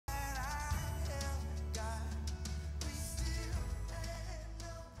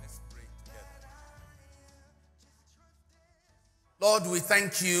Lord, we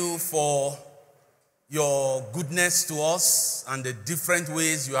thank you for your goodness to us and the different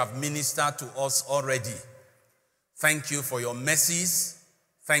ways you have ministered to us already. Thank you for your mercies.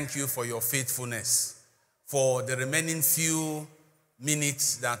 Thank you for your faithfulness. For the remaining few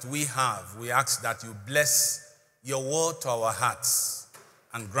minutes that we have, we ask that you bless your word to our hearts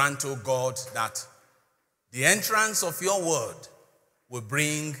and grant, O God, that the entrance of your word will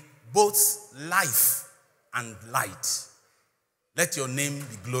bring both life and light. Let your name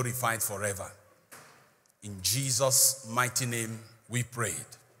be glorified forever. In Jesus' mighty name we prayed.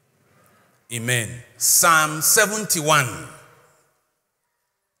 Amen. Psalm 71.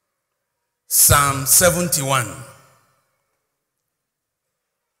 Psalm 71.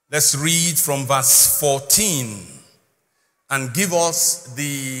 Let's read from verse 14 and give us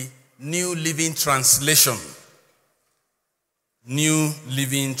the New Living Translation. New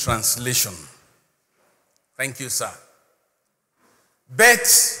Living Translation. Thank you, sir.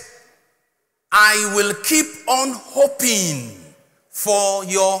 But I will keep on hoping for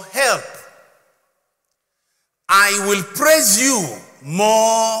your help. I will praise you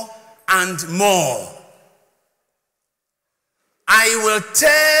more and more. I will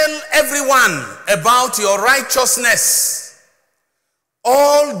tell everyone about your righteousness.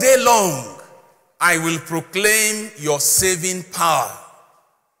 All day long, I will proclaim your saving power.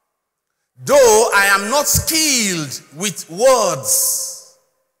 Though I am not skilled with words,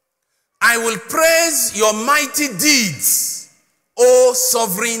 I will praise your mighty deeds, O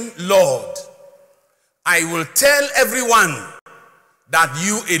sovereign Lord. I will tell everyone that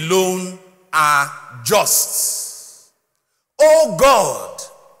you alone are just. O God,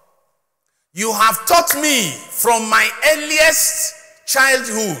 you have taught me from my earliest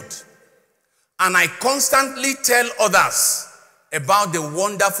childhood, and I constantly tell others about the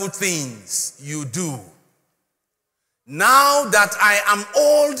wonderful things you do. Now that I am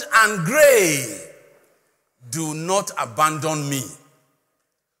old and gray, do not abandon me.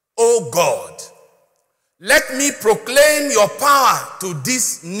 O God, let me proclaim your power to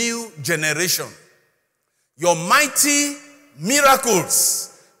this new generation, your mighty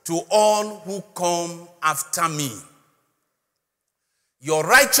miracles to all who come after me. Your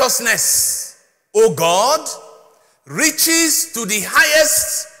righteousness, O God, reaches to the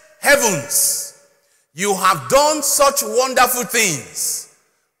highest heavens. You have done such wonderful things.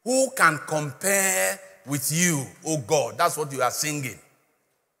 Who can compare with you, O God? That's what you are singing.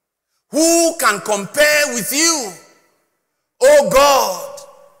 Who can compare with you, O God?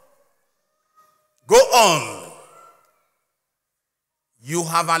 Go on. You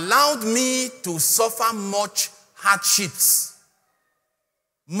have allowed me to suffer much hardships.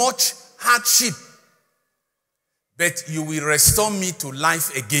 Much hardship. But you will restore me to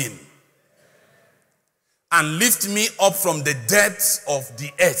life again and lift me up from the depths of the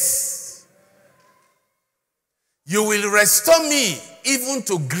earth. You will restore me even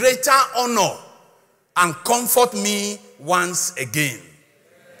to greater honor and comfort me once again.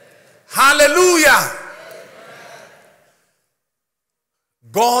 Hallelujah!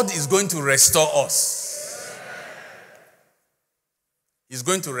 God is going to restore us. He's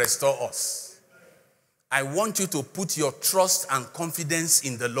going to restore us. I want you to put your trust and confidence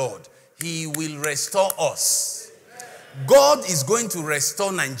in the Lord. He will restore us. God is going to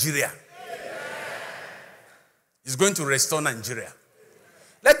restore Nigeria. He's going to restore Nigeria.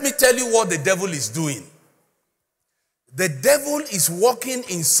 Let me tell you what the devil is doing. The devil is working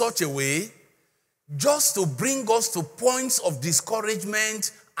in such a way just to bring us to points of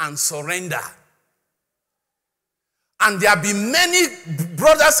discouragement and surrender. And there be many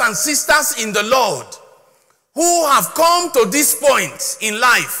brothers and sisters in the Lord who have come to this point in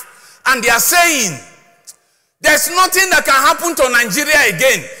life, and they are saying, there's nothing that can happen to Nigeria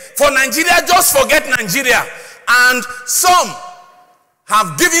again. For Nigeria, just forget Nigeria. And some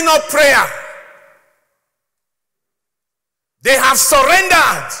have given up prayer. They have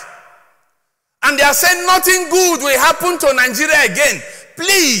surrendered. And they are saying nothing good will happen to Nigeria again.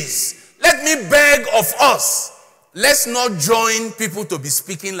 Please, let me beg of us, let's not join people to be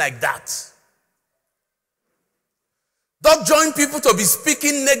speaking like that. Don't join people to be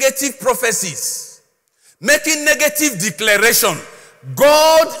speaking negative prophecies, making negative declaration.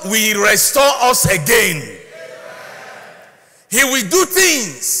 God will restore us again. He will do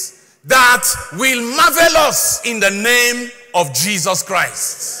things that will marvel us in the name of Jesus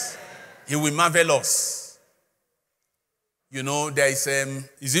Christ. He will marvel us. You know, there is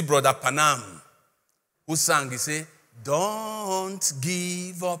it Brother Panam who sang, he said, don't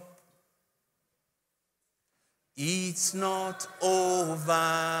give up. It's not over.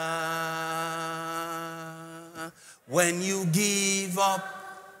 When you give up,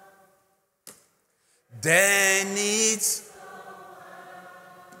 then it's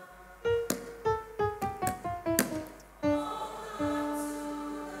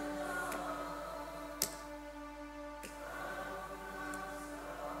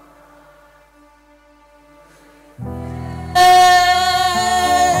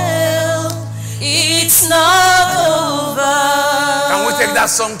it's not over. Can we take that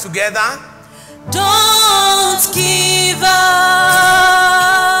song together? Don't give up.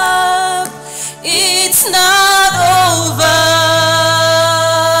 It's not over.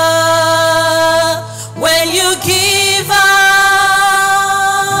 When you give up,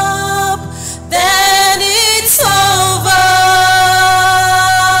 then it's over.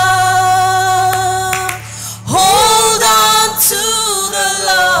 Hold on to the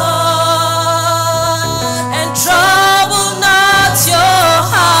Lord and trouble not your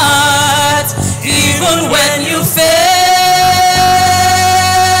heart, even when you fail.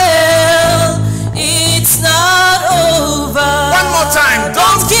 It's not over. One more time.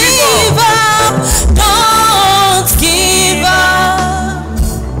 Don't give up. Don't give up.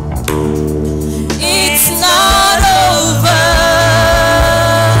 It's not over.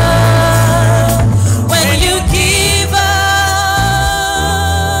 When you give up,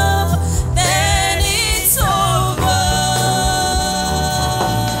 then it's over.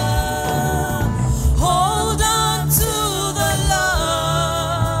 Hold on to the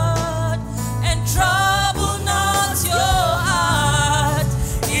Lord and trouble not your heart,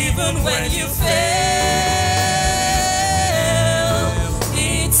 even when you fail.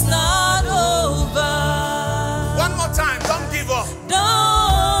 It's not over. One more time. Don't give up.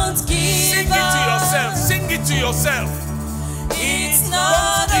 Don't give Sing it to yourself. Sing it to yourself. It's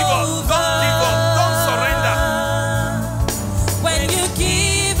not Don't give up. over. Don't give up. Don't surrender. When you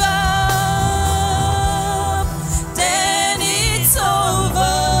give up, then it's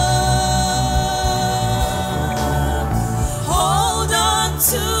over. Hold on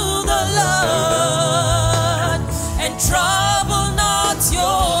to the Lord and trouble not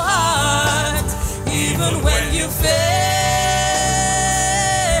your heart, even when you fail.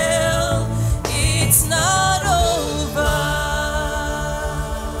 It's not over.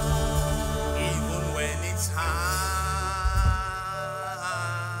 Even when it's hard.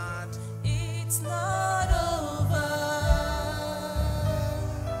 It's not over.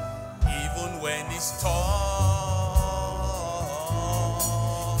 Even when it's tough.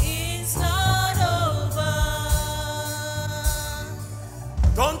 It's not over.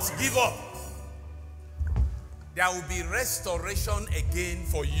 Don't give up. There will be restoration again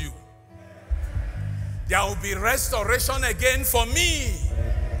for you. There will be restoration again for me.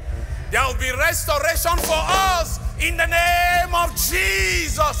 There will be restoration for us in the name of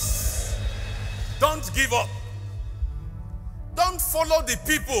Jesus. Don't give up. Don't follow the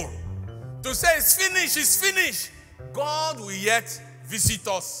people to say it's finished, it's finished. God will yet visit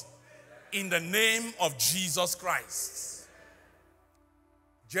us in the name of Jesus Christ.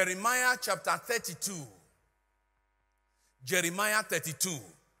 Jeremiah chapter 32. Jeremiah 32.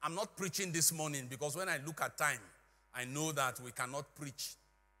 I'm not preaching this morning because when I look at time, I know that we cannot preach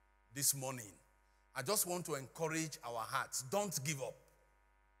this morning. I just want to encourage our hearts. Don't give up.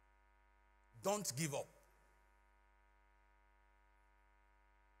 Don't give up.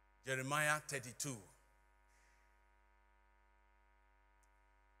 Jeremiah 32.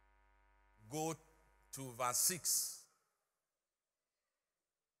 Go to verse 6.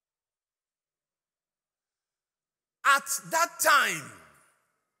 At that time,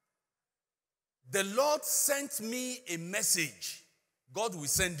 the Lord sent me a message. God will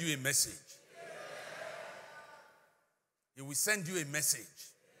send you a message. He will send you a message.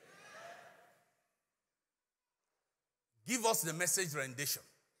 Give us the message rendition.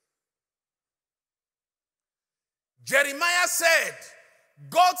 Jeremiah said,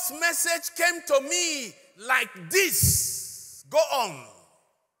 God's message came to me like this. Go on.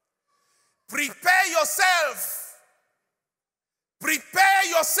 Prepare yourself. Prepare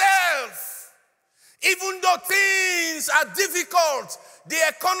yourself. Even though things are difficult, the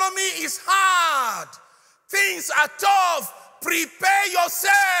economy is hard, things are tough, prepare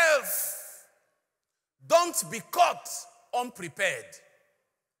yourself. Don't be caught unprepared.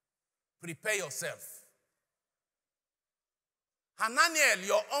 Prepare yourself. Hananiel,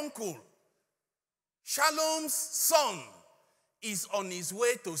 your uncle, Shalom's son, is on his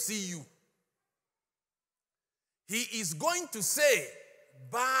way to see you. He is going to say,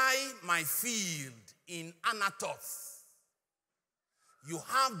 buy my field in Anatoth. You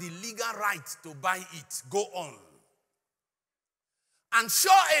have the legal right to buy it. Go on. And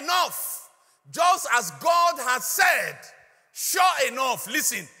sure enough, Just as God has said, sure enough.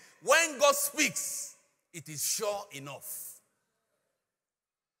 Listen, when God speaks, it is sure enough.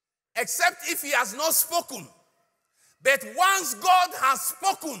 Except if he has not spoken. But once God has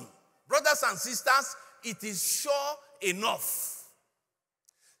spoken, brothers and sisters, it is sure enough.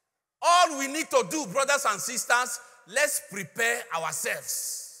 All we need to do, brothers and sisters, let's prepare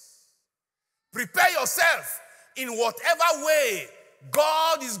ourselves. Prepare yourself in whatever way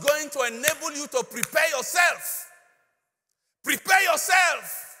God is going to enable you to prepare yourself. Prepare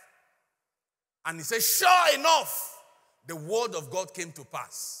yourself. And he says, sure enough, the word of God came to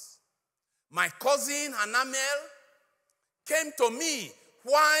pass. My cousin Hanamel came to me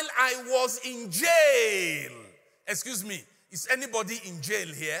while I was in jail. Excuse me, is anybody in jail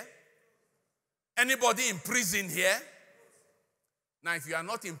here? Anybody in prison here? Now, if you are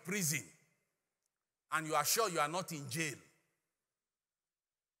not in prison and you are sure you are not in jail,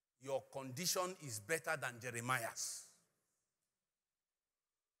 your condition is better than Jeremiah's.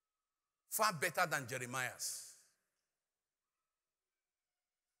 Far better than Jeremiah's.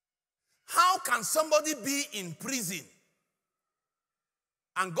 How can somebody be in prison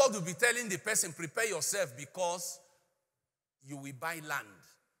and God will be telling the person, prepare yourself because you will buy land?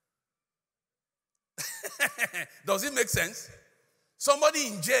 Does it make sense? Somebody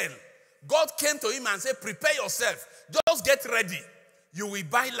in jail, God came to him and said, prepare yourself. Just get ready. You will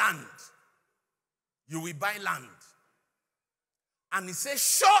buy land. You will buy land. And he said,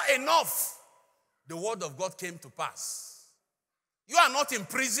 sure enough, the word of God came to pass. You are not in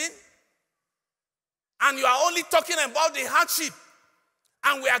prison. And you are only talking about the hardship.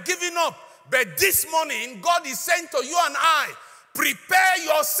 And we are giving up. But this morning, God is saying to you and I, prepare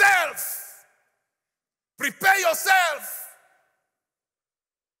yourself. Prepare yourself.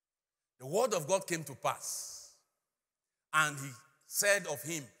 The word of God came to pass. And he said of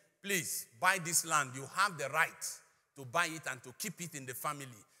him, please, buy this land. You have the right to buy it and to keep it in the family.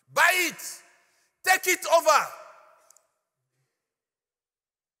 Buy it. Take it over.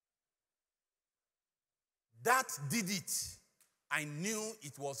 That did it. I knew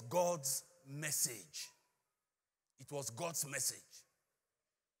it was God's message. It was God's message.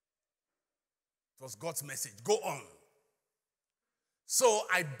 It was God's message. Go on. So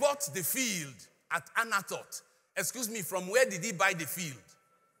I bought the field at Anathoth. Excuse me, from where did he buy the field?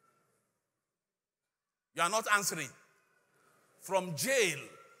 You are not answering. From jail,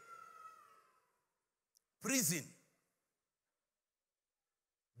 prison,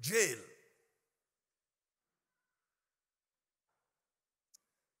 jail.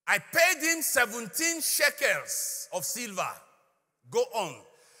 I paid him 17 shekels of silver. Go on.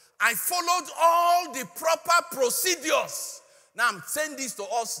 I followed all the proper procedures. Now I'm saying this to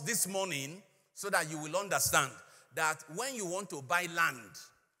us this morning so that you will understand that when you want to buy land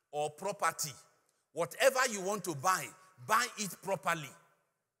or property, whatever you want to buy it properly.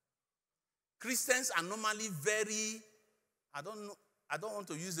 Christians are normally very, I don't want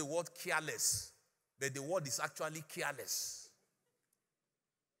to use the word careless, but the word is actually careless.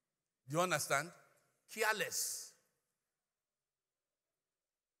 Do you understand? Careless.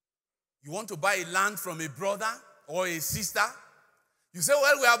 You want to buy land from a brother or a sister? You say,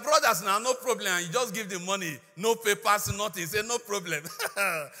 well, we are brothers now, no problem. And you just give the money, no papers, nothing. Say, no problem.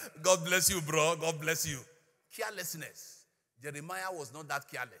 God bless you, bro. God bless you. Carelessness. Jeremiah was not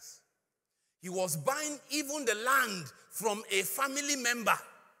that careless. He was buying even the land from a family member.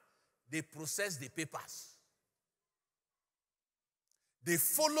 They processed the papers. They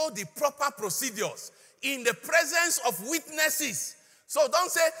follow the proper procedures in the presence of witnesses. So don't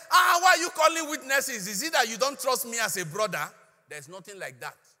say, why are you calling witnesses? Is it that you don't trust me as a brother? There's nothing like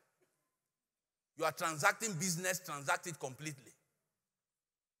that. You are transacting business, transact it completely.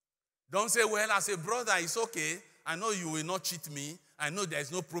 Don't say, well, as a brother, it's okay. I know you will not cheat me. I know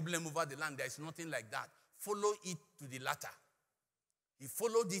there's no problem over the land. There's nothing like that. Follow it to the latter. He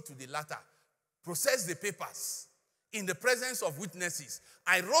followed it to the latter. Process the papers in the presence of witnesses.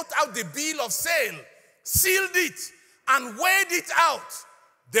 I wrote out the bill of sale, sealed it, and weighed it out.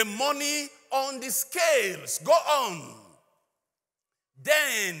 The money on the scales. Go on.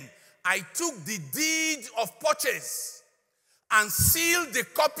 Then I took the deed of purchase and sealed the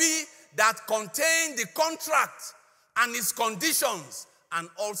copy that contained the contract and its conditions, and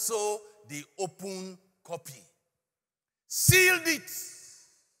also the open copy. Sealed it.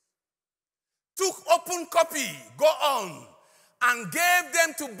 Took open copy, go on, and gave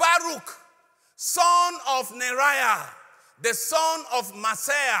them to Baruch, son of Neriah, the son of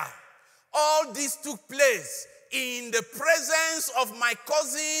Maaseiah. All this took place in the presence of my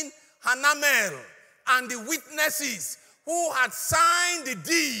cousin Hanamel and the witnesses who had signed the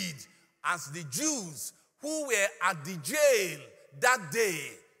deed as the Jews who were at the jail that day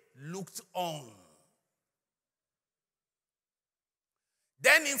looked on.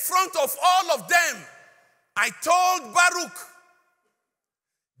 Then in front of all of them, I told Baruch,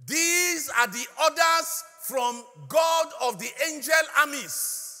 these are the orders from God of the angel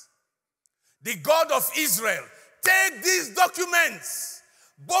armies, the God of Israel. Take these documents,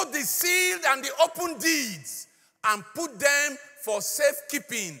 both the sealed and the open deeds, and put them for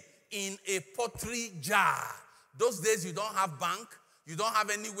safekeeping in a pottery jar. Those days you don't have bank, you don't have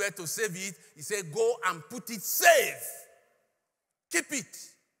anywhere to save it. He said, go and put it safe. Keep it.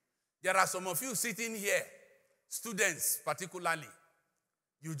 There are some of you sitting here, students particularly.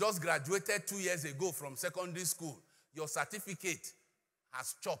 You just graduated 2 years ago from secondary school. Your certificate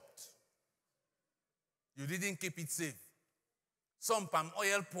has chopped. You didn't keep it safe. Some palm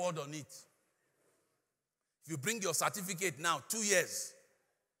oil poured on it. If you bring your certificate now, 2 years,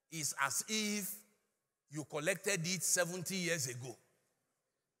 it's as if you collected it 70 years ago.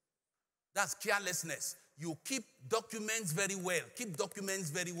 That's carelessness. You keep documents very well. Keep documents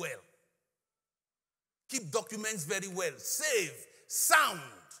very well. Keep documents very well. Safe, sound.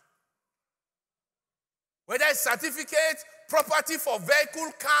 Whether it's certificate, property for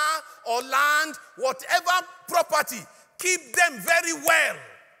vehicle, car, or land, whatever property, keep them very well.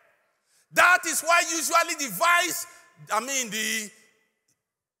 That is why usually the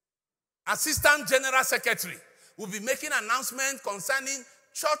Assistant General Secretary will be making announcements concerning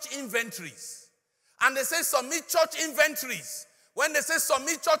church inventories. And they say submit church inventories. When they say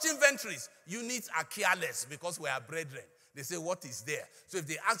submit church inventories, units are careless because we are brethren. They say, what is there? So if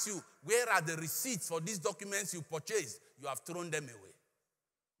they ask you, where are the receipts for these documents you purchased? You have thrown them away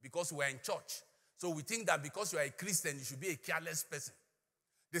because we are in church. So we think that because you are a Christian, you should be a careless person.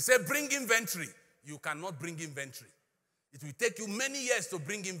 They say, bring inventory. You cannot bring inventory. It will take you many years to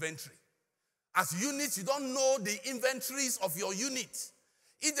bring inventory. As units, you don't know the inventories of your unit.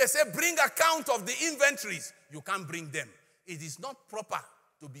 If they say, bring account of the inventories, you can't bring them. It is not proper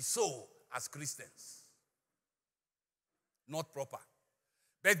to be so as Christians. Not proper.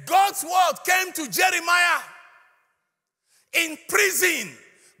 But God's word came to Jeremiah in prison.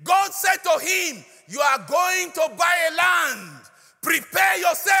 God said to him, you are going to buy a land. Prepare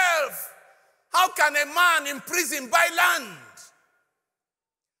yourself. How can a man in prison buy land?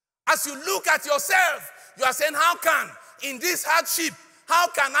 As you look at yourself, you are saying, how can, in this hardship, how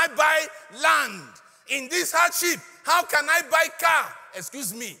can I buy land? In this hardship, how can I buy car?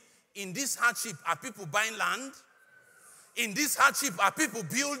 Excuse me, in this hardship, are people buying land? In this hardship, are people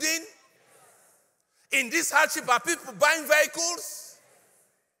building? In this hardship, are people buying vehicles?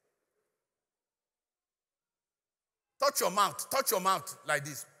 Touch your mouth like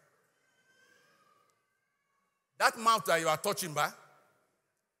this. That mouth that you are touching by,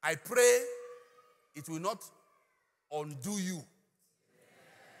 I pray it will not undo you.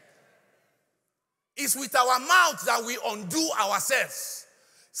 It's with our mouth that we undo ourselves.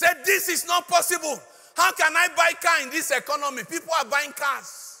 Say, this is not possible. How can I buy car in this economy? People are buying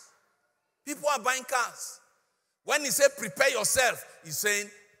cars. People are buying cars. When he said prepare yourself, he's saying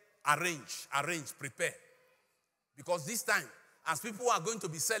arrange, prepare. Because this time, as people are going to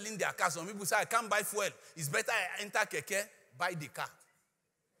be selling their cars, some people say, I can't buy fuel. It's better I enter keke, buy the car.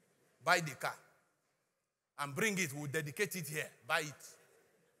 Buy the car. And bring it, we'll dedicate it here. Buy it.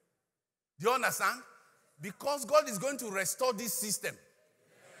 Do you understand? Because God is going to restore this system.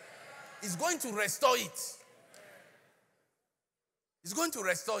 He's going to restore it. He's going to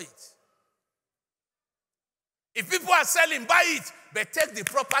restore it. If people are selling, buy it. But take the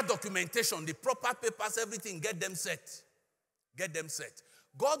proper documentation, the proper papers, everything, get them set. Get them set.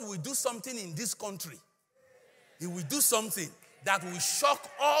 God will do something in this country. He will do something that will shock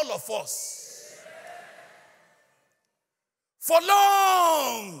all of us. For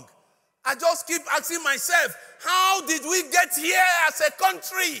long, I just keep asking myself, how did we get here as a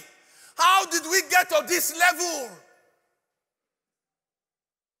country? How did we get to this level?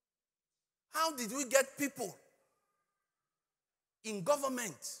 How did we get people in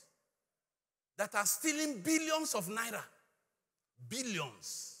government that are stealing billions of naira?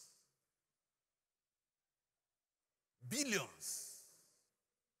 Billions. Billions.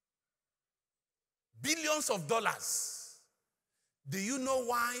 Billions of dollars. Do you know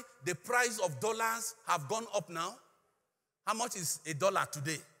why the price of dollars have gone up now? How much is a dollar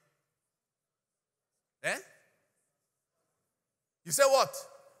today? You say what?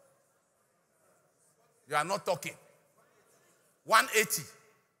 You are not talking. 180.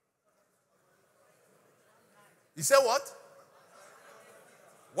 You say what?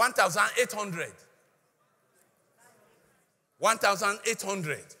 1,800.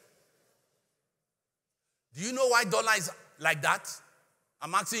 1,800. Do you know why dollar is like that?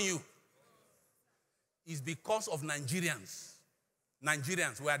 I'm asking you. It's because of Nigerians.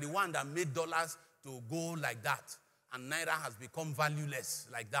 Nigerians were the one that made dollars to go like that. And Naira has become valueless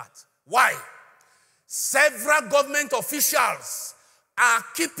like that. Why? Several government officials are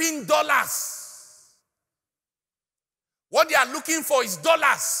keeping dollars. What they are looking for is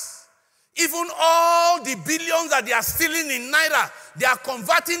dollars. Even all the billions that they are stealing in Naira, they are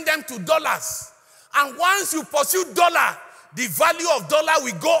converting them to dollars. And once you pursue dollar, the value of dollar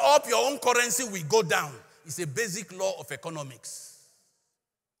will go up, your own currency will go down. It's a basic law of economics.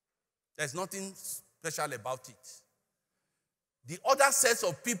 There's nothing special about it. The other sets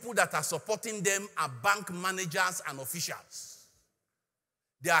of people that are supporting them are bank managers and officials.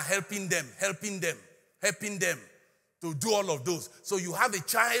 They are helping them to do all of those. So you have a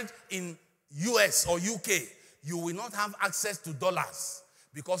child in US or UK, you will not have access to dollars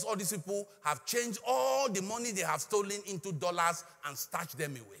because all these people have changed all the money they have stolen into dollars and stashed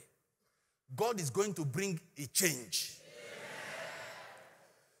them away. God is going to bring a change.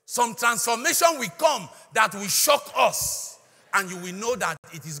 Some transformation will come that will shock us, and you will know that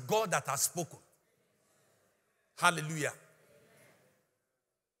it is God that has spoken. Hallelujah.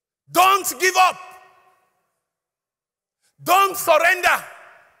 Don't give up. Don't surrender.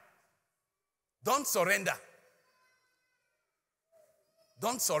 Don't surrender.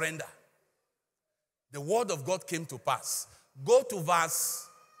 Don't surrender. The word of God came to pass. Go to verse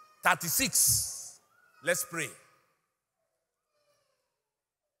 36. Let's pray.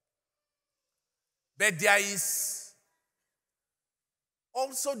 But there is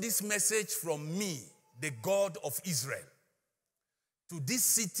also this message from me, the God of Israel, to this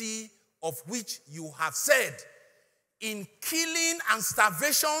city of which you have said, in killing and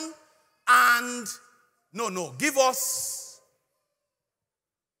starvation and, give us,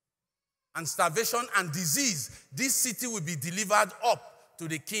 and starvation and disease, this city will be delivered up to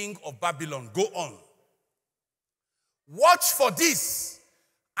the king of Babylon. Go on. Watch for this.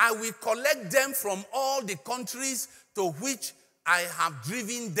 I will collect them from all the countries to which I have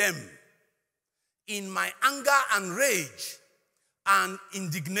driven them in my anger and rage and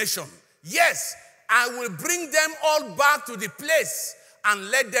indignation. Yes, I will bring them all back to the place and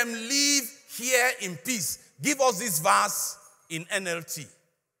let them live here in peace. Give us this verse in NLT.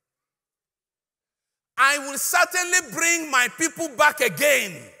 I will certainly bring my people back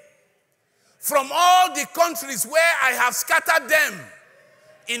again from all the countries where I have scattered them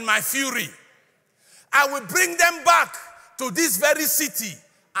in my fury. I will bring them back to this very city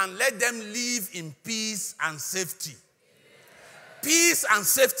and let them live in peace and safety. Peace and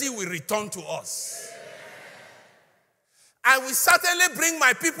safety will return to us. I will certainly bring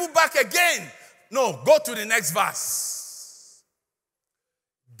my people back again. No, go to the next verse.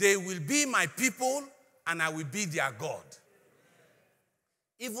 They will be my people and I will be their God.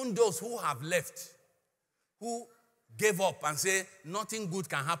 Even those who have left, who gave up and say nothing good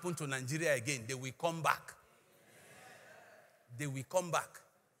can happen to Nigeria again, they will come back. They will come back.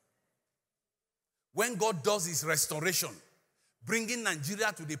 When God does his restoration, bringing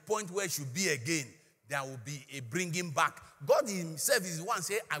Nigeria to the point where it should be again, there will be a bringing back. God himself is the one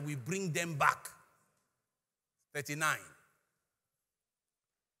saying, I will bring them back. 39.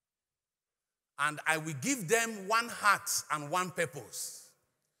 And I will give them one heart and one purpose,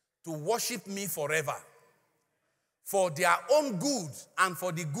 to worship me forever, for their own good and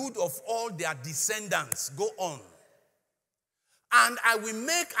for the good of all their descendants. Go on. And I will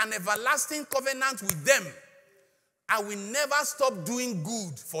make an everlasting covenant with them. I will never stop doing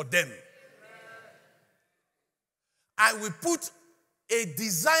good for them. I will put a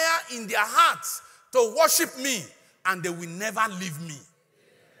desire in their hearts to worship me, and they will never leave me.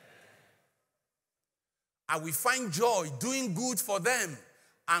 I will find joy doing good for them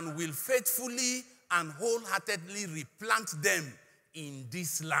and will faithfully and wholeheartedly replant them in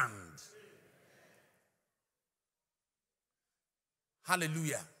this land.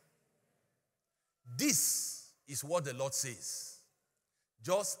 Hallelujah. This is what the Lord says.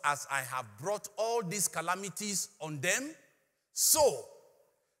 Just as I have brought all these calamities on them, so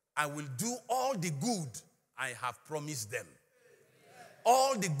I will do all the good I have promised them.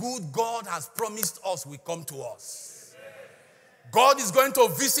 All the good God has promised us will come to us. God is going to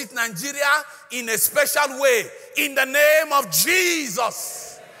visit Nigeria in a special way. In the name of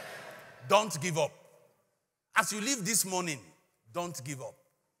Jesus. Don't give up. As you leave this morning, don't give up.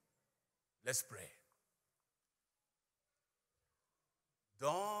 Let's pray.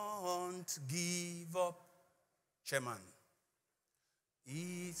 Don't give up, Chairman.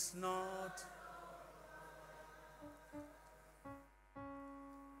 It's not.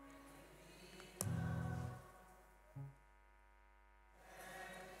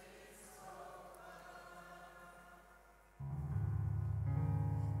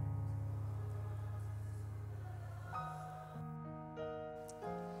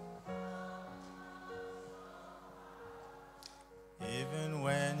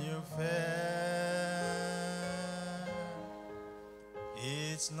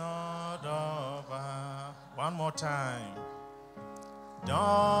 It's not over. One more time.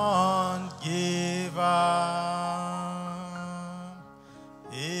 Don't give up.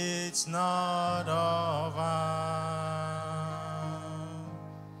 It's not over.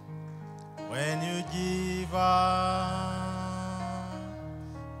 When you give up,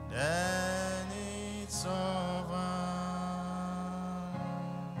 then it's over.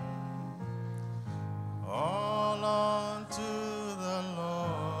 All unto the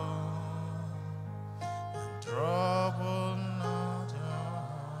Lord, and trouble not your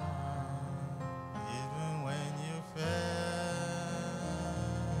heart, even when you fail.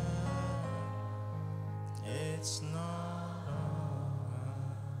 It's not over.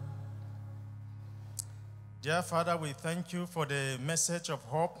 Dear Father, we thank you for the message of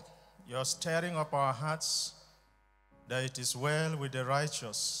hope. You're stirring up our hearts that it is well with the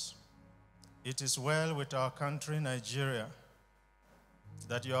righteous. It is well with our country, Nigeria,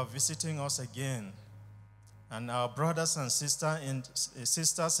 that you are visiting us again. And our brothers and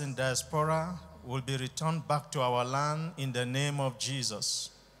sisters in diaspora will be returned back to our land in the name of Jesus.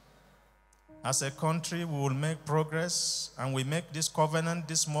 As a country, we will make progress, and we make this covenant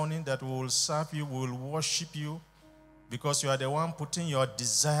this morning that we will serve you, we will worship you, because you are the one putting your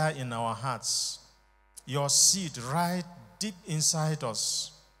desire in our hearts, your seed right deep inside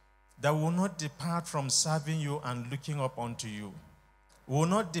us, that we will not depart from serving you and looking up unto you. We will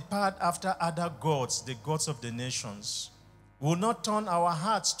not depart after other gods, the gods of the nations. We will not turn our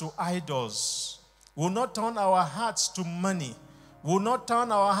hearts to idols. We will not turn our hearts to money. We will not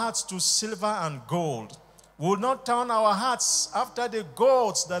turn our hearts to silver and gold. We will not turn our hearts after the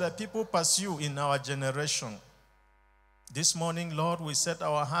gods that the people pursue in our generation. This morning, Lord, we set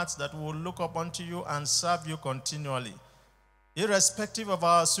our hearts that we will look up unto you and serve you continually. Irrespective of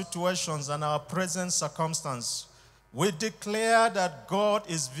our situations and our present circumstance, we declare that God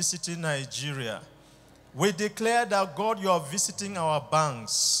is visiting Nigeria. We declare that, God, you are visiting our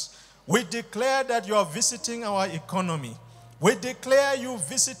banks. We declare that you are visiting our economy. We declare you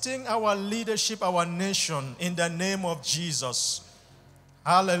visiting our leadership, our nation, in the name of Jesus.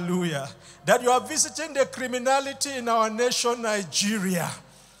 Hallelujah. That you are visiting the criminality in our nation, Nigeria.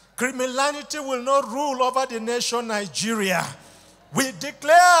 Criminality will not rule over the nation, Nigeria. We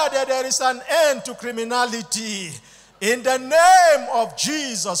declare that there is an end to criminality in the name of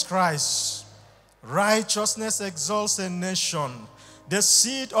Jesus Christ. Righteousness exalts a nation. The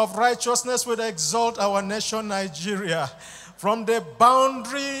seed of righteousness will exalt our nation, Nigeria, from the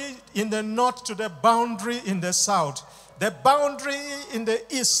boundary in the north to the boundary in the south, the boundary in the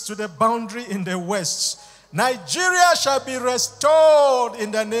east to the boundary in the west. Nigeria shall be restored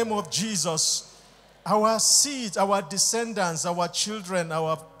in the name of Jesus. Our seeds, our descendants, our children,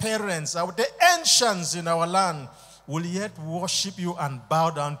 our parents, the ancients in our land will yet worship you and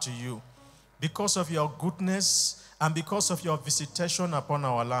bow down to you because of your goodness and because of your visitation upon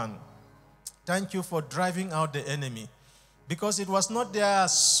our land. Thank you for driving out the enemy, because it was not their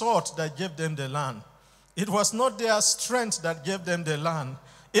sword that gave them the land. It was not their strength that gave them the land.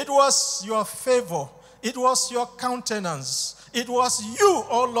 It was your favor. It was your countenance. It was you,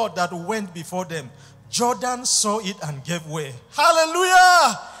 oh Lord, that went before them. Jordan saw it and gave way.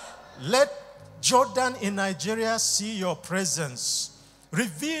 Hallelujah! Let Jordan in Nigeria see your presence.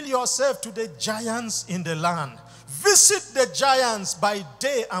 Reveal yourself to the giants in the land. Visit the giants by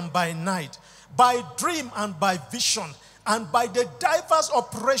day and by night, by dream and by vision, and by the diverse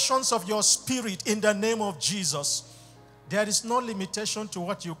operations of your spirit in the name of Jesus. There is no limitation to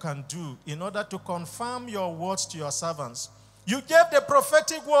what you can do in order to confirm your words to your servants. You gave the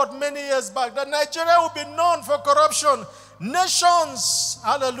prophetic word many years back that Nigeria will be known for corruption. Nations,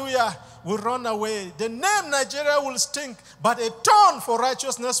 hallelujah, will run away. The name Nigeria will stink, but a turn for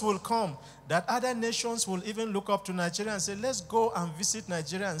righteousness will come. That other nations will even look up to Nigeria and say, let's go and visit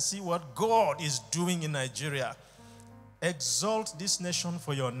Nigeria and see what God is doing in Nigeria. Exalt this nation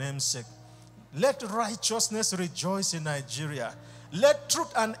for your name's sake. Let righteousness rejoice in Nigeria. Let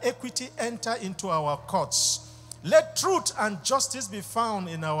truth and equity enter into our courts. Let truth and justice be found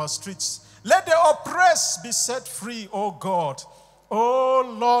in our streets. Let the oppressed be set free, O God. O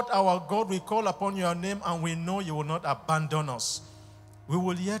Lord, our God, we call upon your name and we know you will not abandon us. We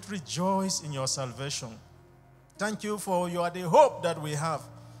will yet rejoice in your salvation. Thank you for you are the hope that we have,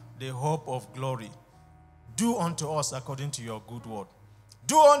 the hope of glory. Do unto us according to your good word.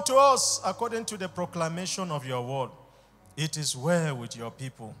 Do unto us according to the proclamation of your word. It is well with your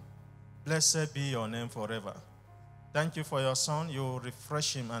people. Blessed be your name forever. Thank you for your son. You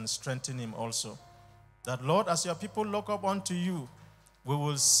refresh him and strengthen him also. That, Lord, as your people look up unto you, we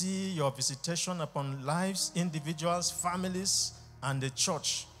will see your visitation upon lives, individuals, families, and the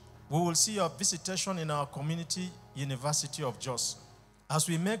church. We will see your visitation in our community, University of Jos. As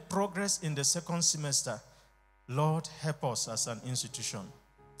we make progress in the second semester, Lord, help us as an institution.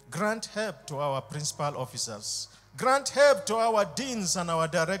 Grant help to our principal officers. Grant help to our deans and our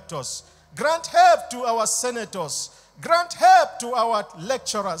directors. Grant help to our senators. Grant help to our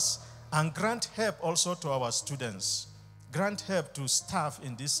lecturers. And grant help also to our students. Grant help to staff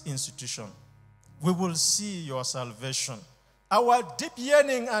in this institution. We will see your salvation. Our deep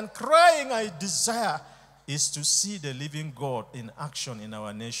yearning and crying I desire is to see the living God in action in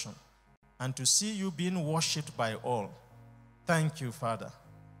our nation and to see you being worshipped by all. Thank you, Father.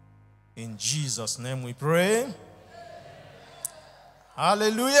 In Jesus' name we pray.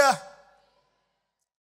 Hallelujah.